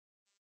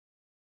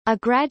A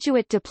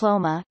graduate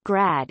diploma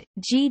grad,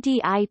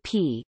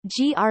 GDIP,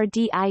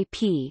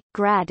 GRDIP,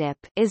 gradip,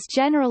 is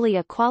generally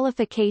a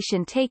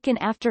qualification taken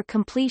after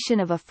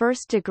completion of a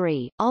first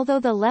degree, although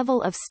the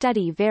level of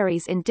study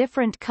varies in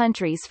different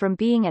countries from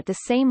being at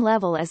the same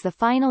level as the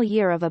final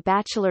year of a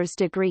bachelor's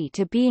degree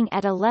to being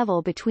at a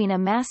level between a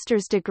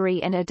master's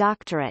degree and a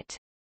doctorate.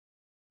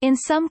 In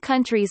some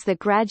countries the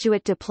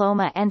graduate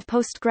diploma and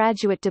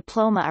postgraduate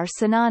diploma are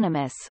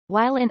synonymous,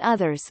 while in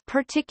others,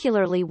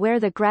 particularly where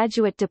the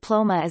graduate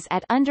diploma is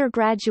at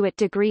undergraduate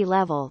degree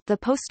level, the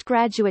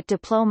postgraduate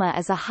diploma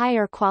is a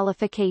higher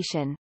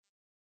qualification.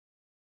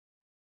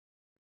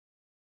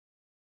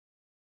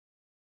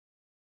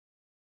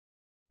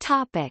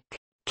 Topic: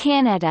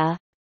 Canada.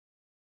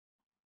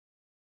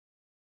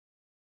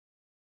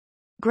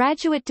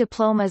 Graduate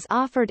diplomas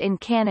offered in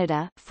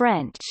Canada,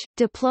 French,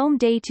 Diplôme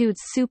d'études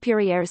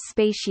supérieures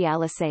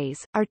spécialisées,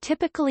 are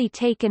typically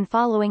taken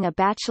following a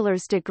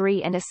bachelor's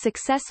degree, and a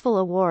successful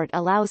award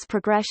allows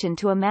progression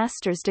to a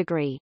master's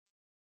degree.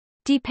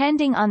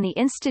 Depending on the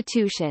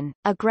institution,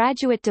 a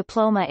graduate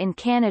diploma in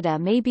Canada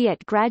may be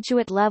at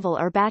graduate level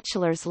or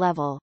bachelor's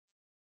level.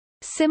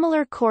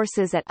 Similar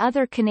courses at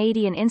other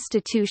Canadian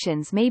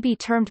institutions may be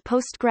termed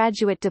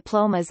postgraduate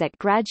diplomas at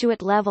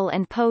graduate level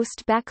and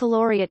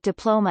post-baccalaureate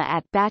diploma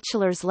at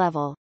bachelor's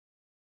level.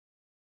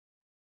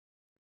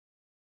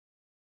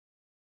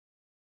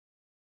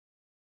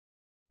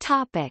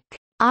 Topic: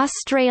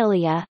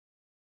 Australia.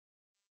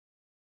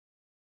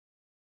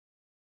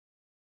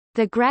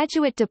 The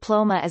graduate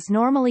diploma is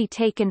normally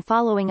taken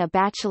following a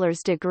bachelor's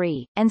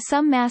degree, and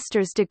some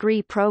master's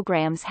degree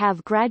programs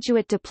have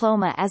graduate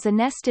diploma as a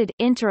nested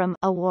interim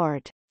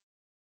award.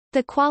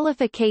 The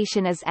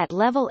qualification is at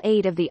level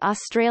 8 of the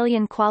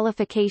Australian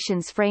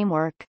qualifications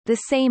framework, the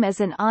same as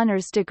an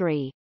honours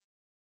degree.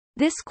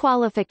 This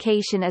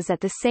qualification is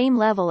at the same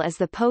level as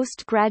the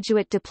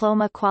postgraduate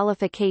diploma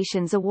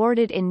qualifications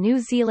awarded in New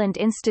Zealand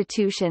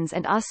institutions,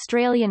 and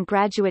Australian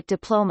graduate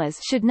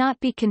diplomas should not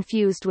be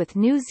confused with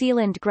New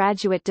Zealand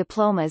graduate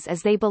diplomas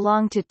as they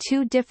belong to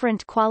two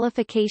different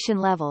qualification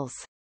levels.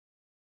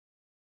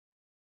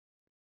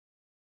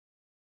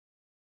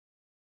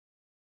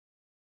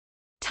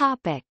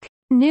 Topic: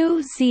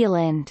 New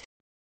Zealand.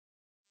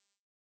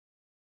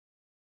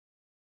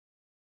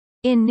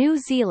 In New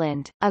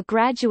Zealand, a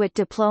graduate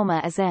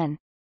diploma is an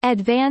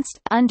advanced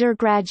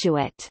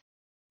undergraduate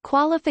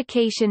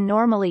qualification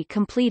normally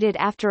completed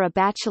after a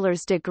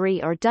bachelor's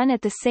degree or done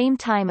at the same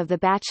time of the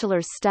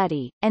bachelor's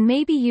study, and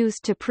may be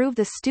used to prove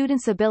the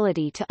student's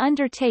ability to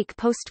undertake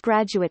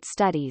postgraduate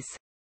studies.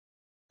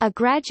 A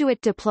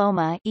graduate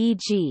diploma,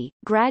 e.g.,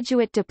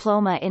 graduate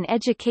diploma in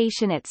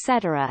education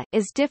etc.,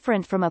 is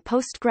different from a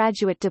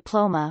postgraduate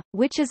diploma,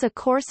 which is a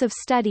course of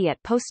study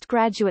at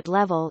postgraduate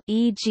level,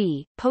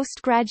 e.g.,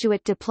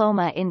 postgraduate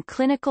diploma in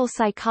clinical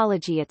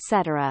psychology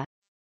etc.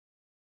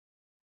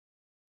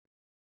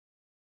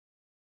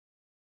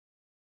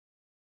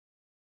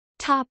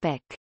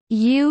 Topic: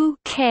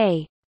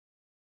 UK.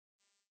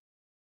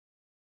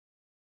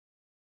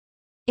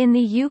 In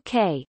the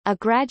UK, a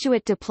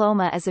graduate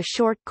diploma is a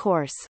short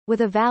course, with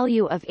a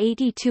value of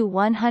 80 to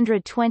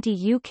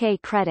 120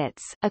 UK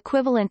credits,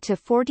 equivalent to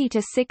 40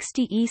 to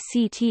 60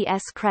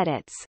 ECTS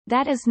credits,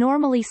 that is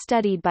normally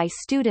studied by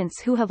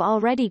students who have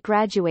already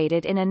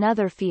graduated in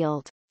another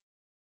field.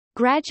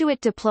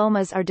 Graduate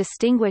diplomas are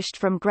distinguished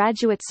from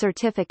graduate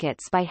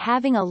certificates by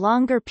having a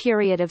longer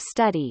period of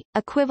study,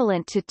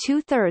 equivalent to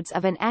 2/3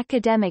 of an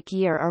academic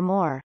year or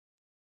more.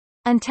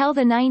 Until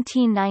the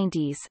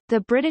 1990s, the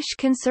British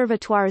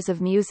Conservatoires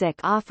of Music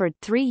offered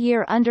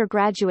 3-year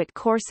undergraduate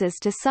courses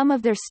to some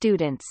of their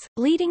students,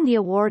 leading the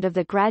award of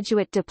the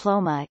graduate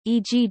diploma,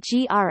 e.g.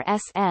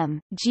 GRSM,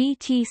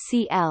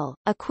 GTCL,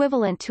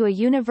 equivalent to a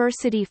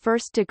university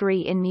first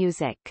degree in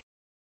music.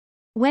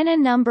 When a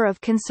number of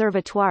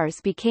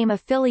conservatoires became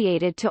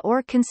affiliated to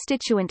or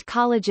constituent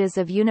colleges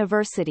of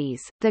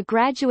universities, the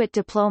graduate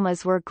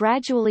diplomas were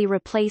gradually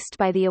replaced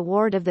by the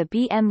award of the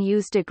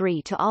BMU's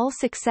degree to all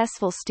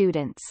successful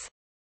students.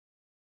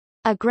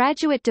 A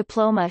graduate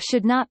diploma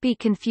should not be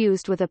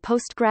confused with a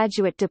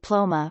postgraduate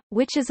diploma,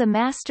 which is a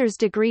master's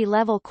degree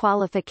level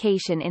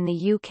qualification in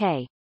the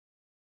UK.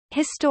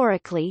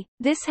 Historically,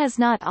 this has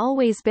not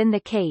always been the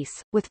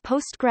case, with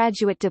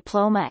postgraduate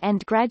diploma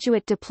and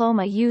graduate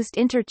diploma used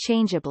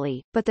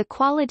interchangeably, but the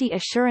Quality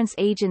Assurance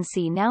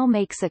Agency now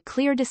makes a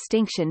clear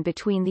distinction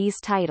between these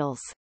titles.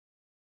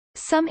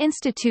 Some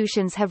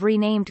institutions have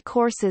renamed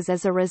courses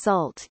as a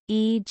result,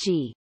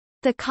 e.g.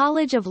 The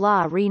College of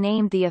Law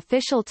renamed the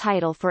official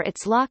title for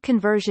its law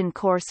conversion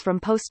course from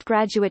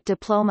Postgraduate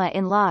Diploma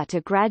in Law to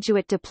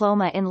Graduate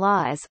Diploma in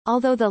Law as,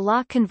 although the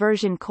law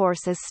conversion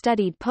course is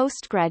studied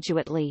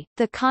postgraduately,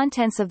 the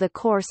contents of the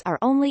course are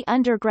only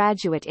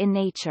undergraduate in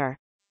nature.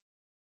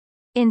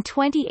 In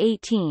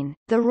 2018,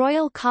 the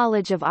Royal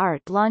College of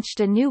Art launched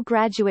a new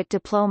graduate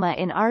diploma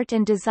in art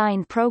and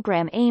design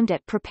program aimed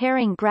at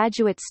preparing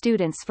graduate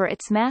students for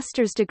its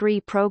master's degree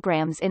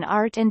programs in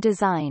art and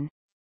design.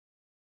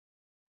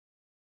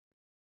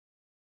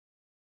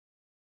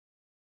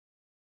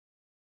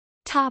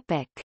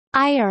 Topic: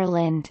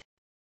 Ireland.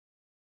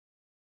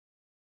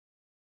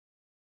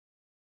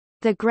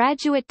 The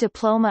graduate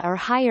diploma or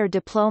higher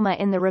diploma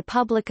in the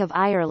Republic of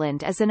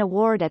Ireland is an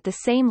award at the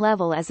same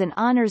level as an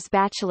honours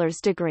bachelor's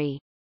degree.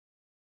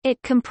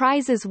 It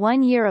comprises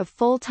 1 year of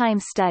full-time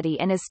study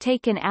and is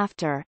taken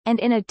after, and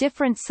in a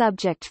different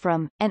subject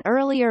from, an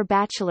earlier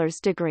bachelor's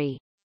degree.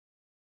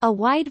 A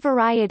wide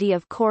variety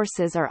of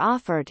courses are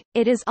offered.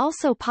 It is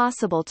also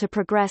possible to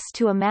progress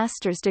to a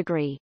master's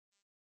degree.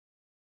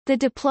 The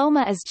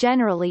diploma is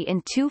generally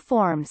in two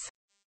forms: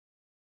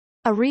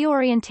 a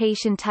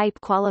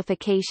reorientation-type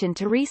qualification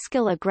to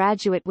reskill a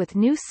graduate with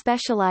new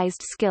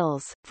specialized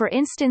skills, for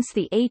instance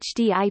the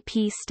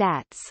HDIP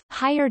Stats.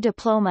 Higher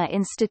diploma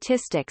in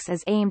statistics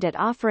is aimed at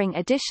offering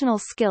additional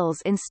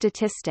skills in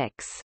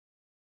statistics.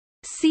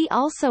 See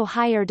also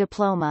higher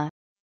diploma.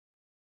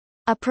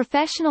 A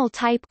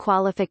professional-type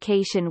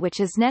qualification which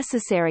is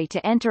necessary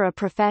to enter a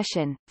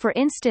profession, for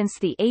instance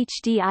the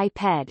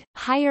HDIPED.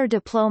 Higher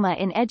diploma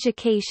in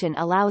education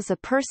allows a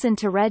person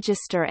to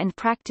register and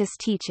practice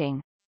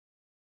teaching.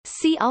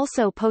 See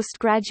also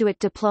postgraduate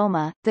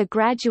diploma. The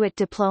graduate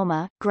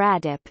diploma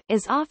 (GRADIP)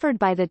 is offered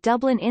by the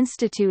Dublin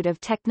Institute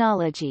of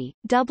Technology,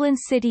 Dublin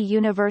City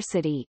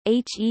University,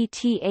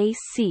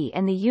 HETAC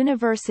and the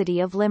University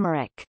of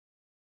Limerick.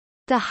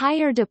 The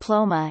higher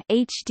diploma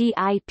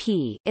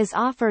HDIP is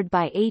offered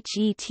by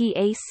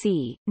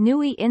HETAC,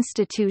 NUI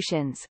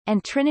Institutions,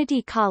 and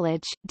Trinity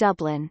College,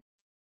 Dublin.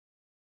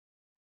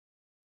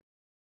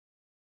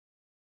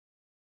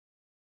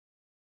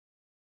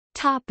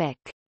 Topic: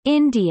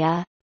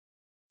 India.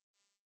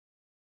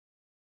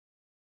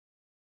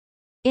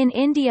 In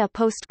India,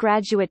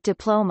 postgraduate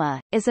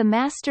diploma is a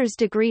master's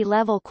degree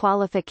level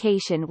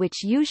qualification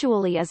which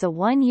usually is a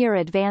 1-year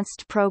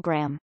advanced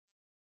program.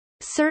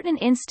 Certain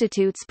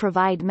institutes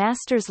provide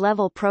master's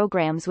level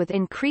programs with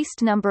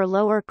increased number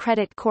lower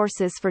credit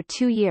courses for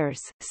 2 years.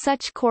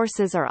 Such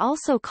courses are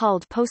also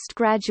called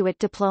postgraduate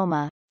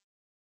diploma.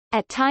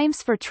 At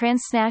times for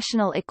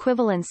transnational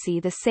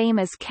equivalency the same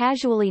is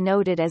casually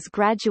noted as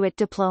graduate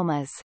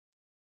diplomas.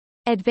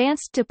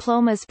 Advanced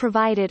diplomas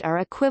provided are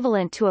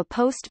equivalent to a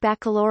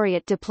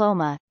post-baccalaureate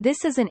diploma.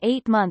 This is an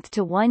 8-month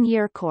to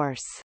 1-year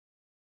course.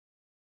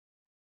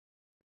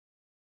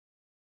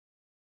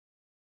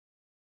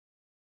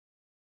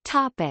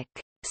 Topic: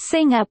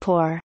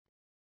 Singapore.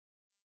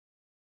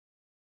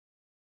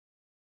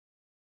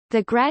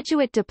 The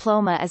graduate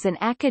diploma is an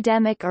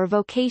academic or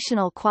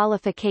vocational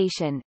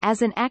qualification.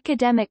 As an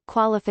academic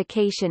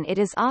qualification it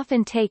is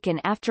often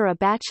taken after a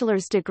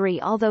bachelor's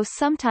degree, although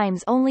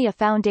sometimes only a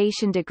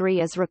foundation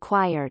degree is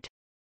required.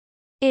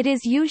 It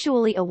is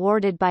usually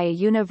awarded by a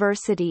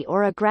university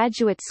or a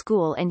graduate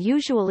school and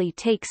usually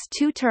takes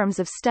 2 terms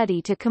of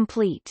study to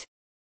complete.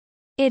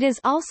 It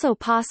is also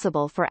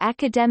possible for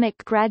academic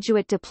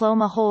graduate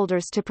diploma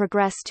holders to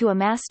progress to a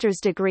master's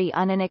degree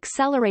on an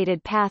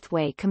accelerated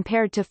pathway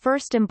compared to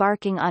first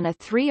embarking on a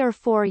 3 or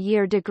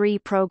 4-year degree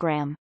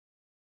program.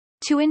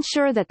 To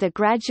ensure that the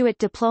graduate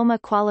diploma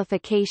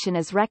qualification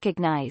is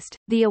recognized,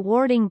 the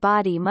awarding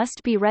body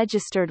must be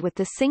registered with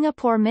the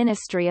Singapore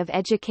Ministry of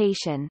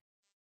Education.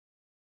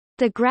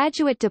 The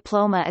graduate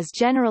diploma is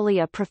generally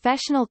a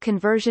professional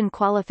conversion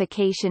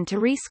qualification to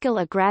reskill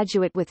a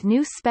graduate with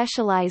new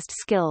specialized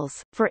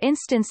skills. For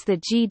instance, the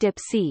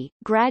GDIPC,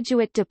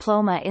 Graduate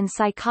Diploma in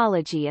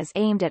Psychology, is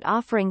aimed at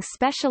offering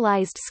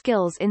specialized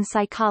skills in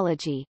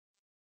psychology.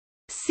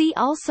 See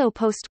also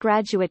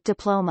postgraduate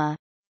diploma.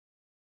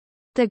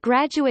 The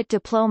graduate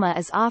diploma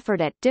is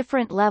offered at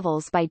different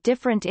levels by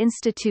different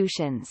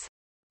institutions.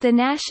 The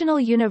National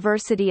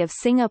University of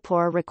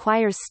Singapore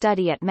requires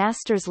study at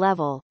master's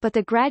level, but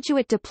the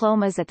graduate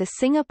diplomas at the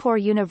Singapore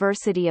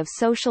University of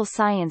Social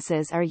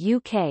Sciences are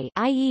UK,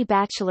 i.e.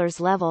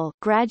 bachelor's level,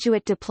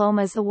 graduate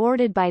diplomas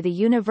awarded by the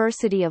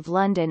University of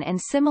London,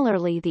 and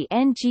similarly the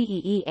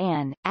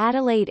NGEE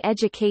Adelaide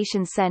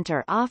Education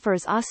Centre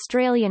offers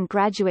Australian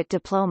graduate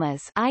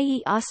diplomas,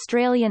 i.e.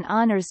 Australian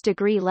honours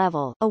degree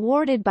level,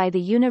 awarded by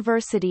the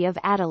University of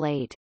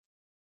Adelaide.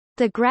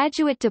 The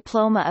Graduate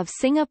Diploma of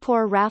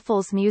Singapore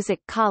Raffles Music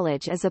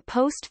College is a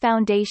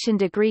post-foundation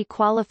degree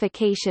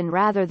qualification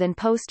rather than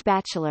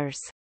post-bachelor's.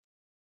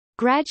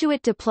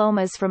 Graduate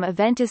diplomas from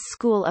Aventis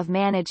School of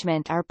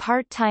Management are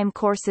part-time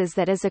courses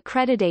that is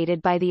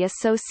accredited by the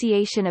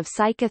Association of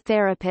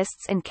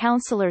Psychotherapists and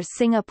Counsellors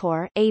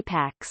Singapore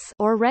 (APACS)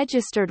 or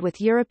registered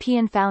with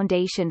European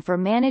Foundation for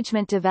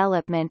Management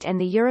Development and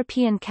the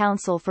European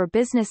Council for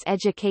Business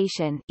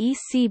Education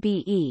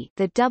 (ECBE).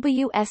 The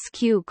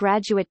WSQ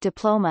Graduate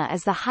Diploma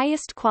is the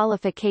highest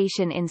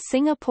qualification in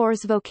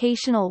Singapore's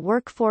Vocational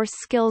Workforce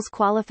Skills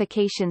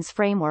Qualifications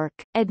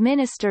Framework,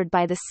 administered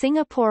by the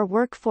Singapore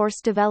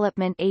Workforce Development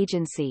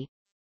Agency.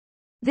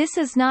 This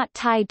is not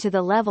tied to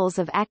the levels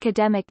of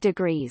academic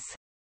degrees.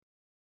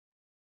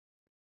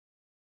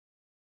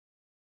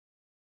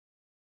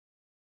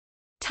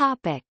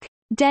 Topic: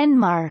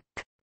 Denmark.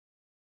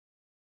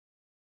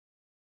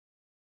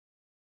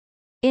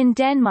 In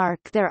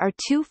Denmark there are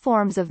 2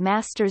 forms of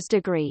master's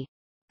degree.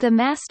 The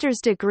master's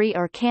degree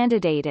or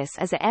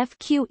candidatus is a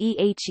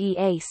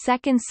FQEHEA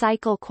second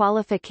cycle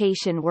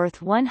qualification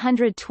worth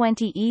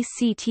 120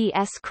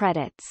 ECTS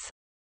credits.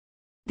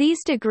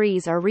 These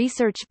degrees are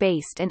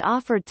research-based and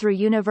offered through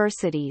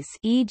universities,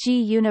 e.g.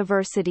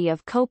 University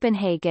of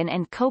Copenhagen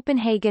and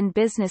Copenhagen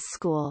Business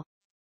School.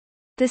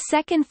 The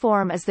second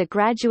form is the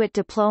graduate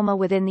diploma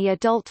within the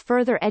adult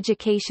further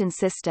education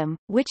system,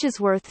 which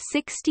is worth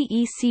 60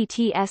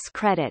 ECTS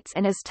credits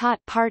and is taught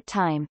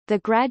part-time. The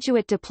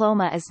graduate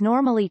diploma is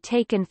normally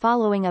taken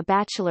following a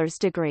bachelor's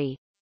degree.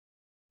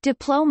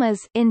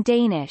 Diplomas in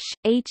Danish,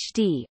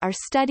 HD, are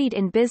studied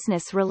in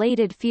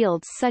business-related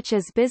fields such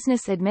as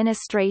business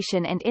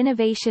administration and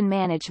innovation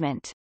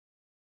management.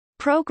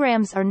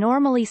 Programs are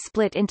normally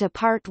split into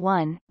Part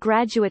 1,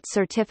 Graduate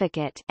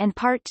Certificate, and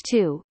Part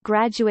 2,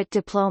 Graduate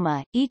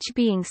Diploma, each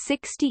being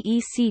 60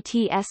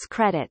 ECTS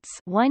credits,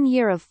 1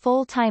 year of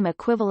full-time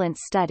equivalent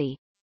study.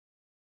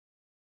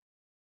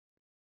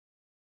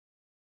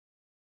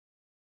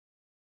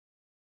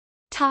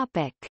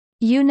 Topic: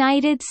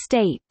 United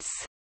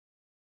States.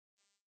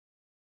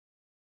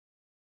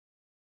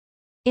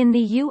 In the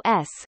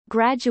U.S.,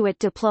 graduate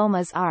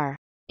diplomas are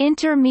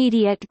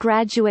intermediate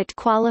graduate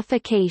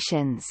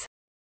qualifications,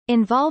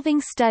 involving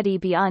study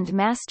beyond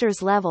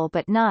master's level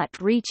but not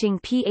reaching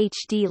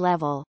PhD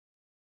level.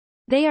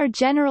 They are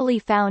generally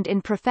found in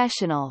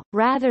professional,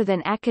 rather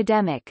than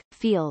academic,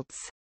 fields.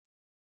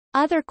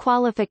 Other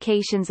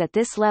qualifications at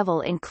this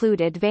level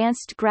include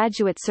advanced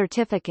graduate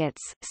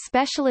certificates,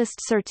 specialist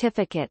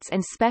certificates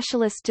and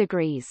specialist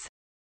degrees.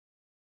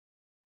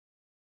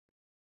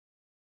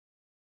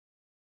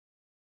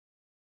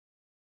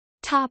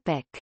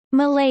 Topic: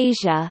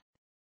 Malaysia.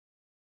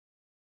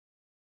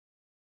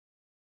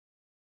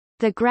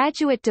 The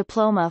graduate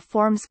diploma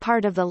forms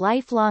part of the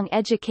lifelong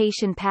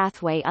education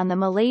pathway on the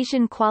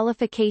Malaysian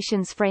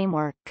qualifications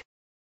framework.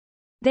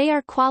 They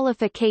are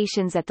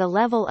qualifications at the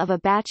level of a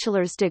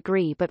bachelor's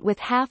degree but with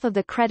half of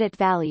the credit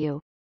value.